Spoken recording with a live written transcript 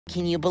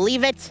can you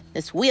believe it?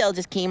 This wheel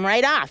just came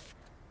right off.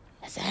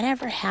 Has that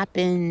ever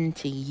happened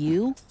to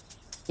you?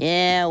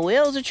 Yeah,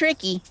 wheels are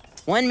tricky.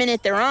 1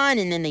 minute they're on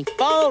and then they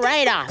fall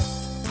right off.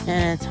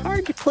 And it's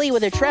hard to play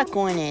with a truck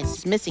when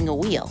it's missing a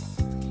wheel.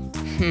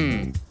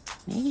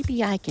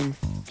 Maybe I can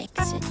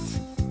fix it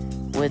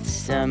with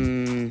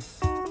some,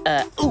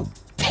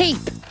 tape.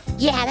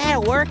 Yeah,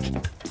 that'll work.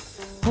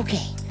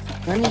 Okay,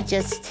 let me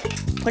just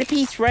put a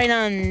piece right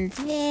on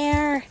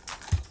there.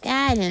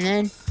 That, and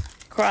then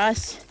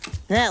cross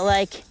that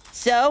like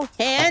so,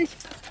 and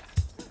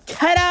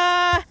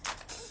ta-da!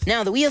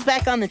 Now the wheel's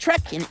back on the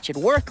truck and it should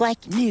work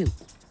like new.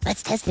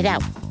 Let's test it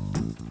out.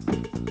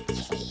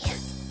 Okay.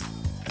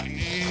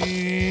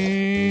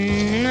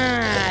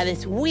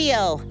 This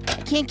wheel.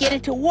 I can't get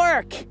it to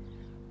work.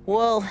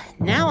 Well,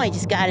 now I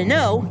just gotta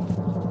know,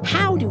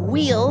 how do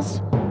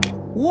wheels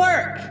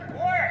work?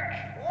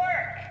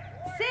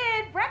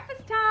 Sid,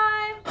 breakfast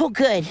time! Oh,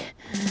 good.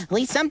 At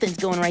least something's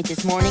going right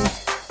this morning.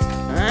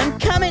 I'm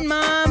coming,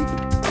 Mom.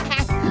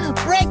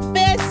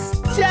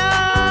 Breakfast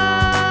time!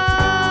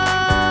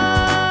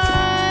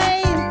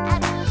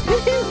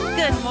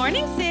 Good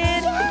morning,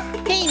 Sid.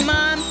 Hey,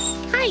 Mom.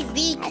 Hi,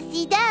 Zeke.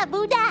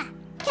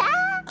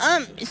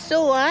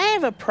 So I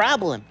have a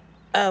problem.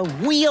 A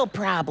wheel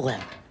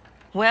problem.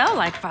 Well,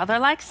 like father,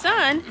 like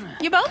son,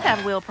 you both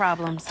have wheel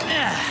problems.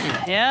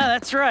 Yeah,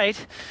 that's right.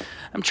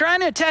 I'm trying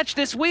to attach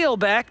this wheel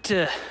back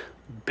to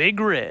Big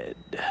Red.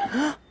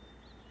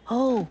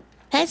 Oh,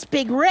 that's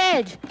Big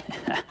Red.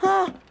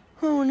 Oh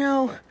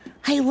no.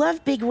 I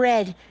love Big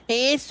Red.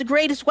 It's the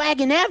greatest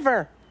wagon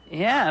ever.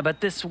 Yeah, but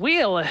this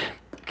wheel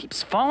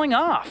keeps falling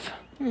off.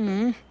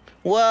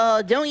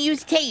 Well, don't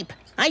use tape.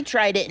 I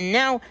tried it, and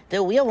now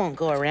the wheel won't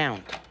go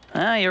around.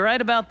 You're right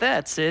about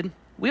that, Sid.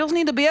 Wheels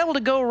need to be able to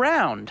go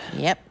around.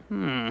 Yep.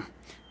 I'm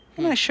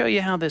gonna show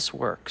you how this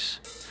works.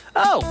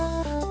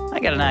 Oh, I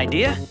got an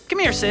idea. Come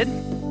here, Sid.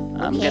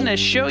 I'm gonna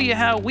show you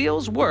how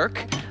wheels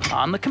work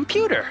on the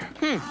computer.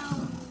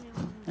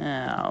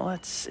 Now,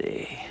 let's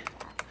see.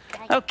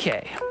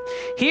 Okay,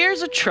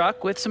 here's a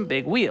truck with some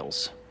big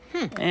wheels.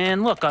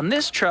 And look, on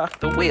this truck,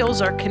 the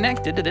wheels are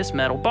connected to this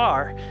metal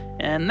bar,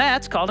 and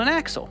that's called an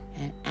axle.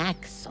 An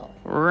axle.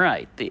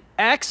 Right, the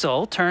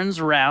axle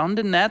turns round,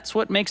 and that's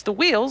what makes the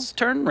wheels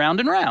turn round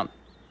and round.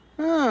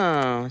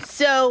 Oh,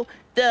 so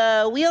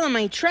the wheel on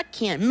my truck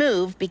can't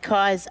move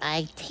because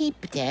I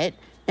taped it,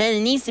 and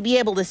it needs to be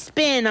able to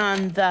spin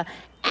on the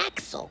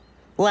axle,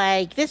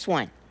 like this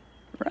one.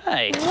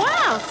 Right.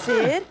 Wow,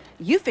 Sid,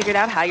 you figured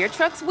out how your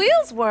truck's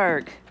wheels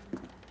work.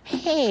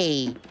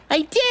 Hey,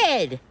 I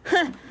did!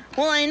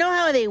 Well, I know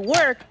how they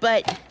work,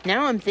 but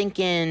now I'm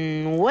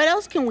thinking, what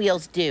else can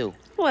wheels do?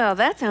 Well,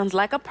 that sounds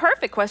like a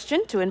perfect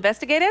question to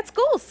investigate at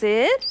school,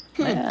 Sid.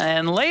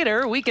 And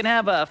later, we can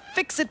have a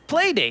fix-it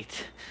play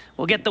date.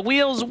 We'll get the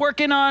wheels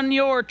working on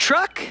your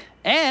truck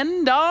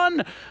and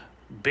on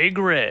Big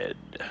Red.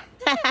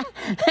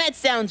 That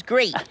sounds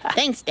great.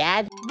 Thanks,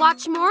 Dad.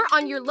 Watch more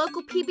on your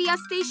local PBS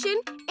station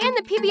and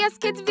the PBS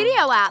Kids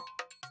video app.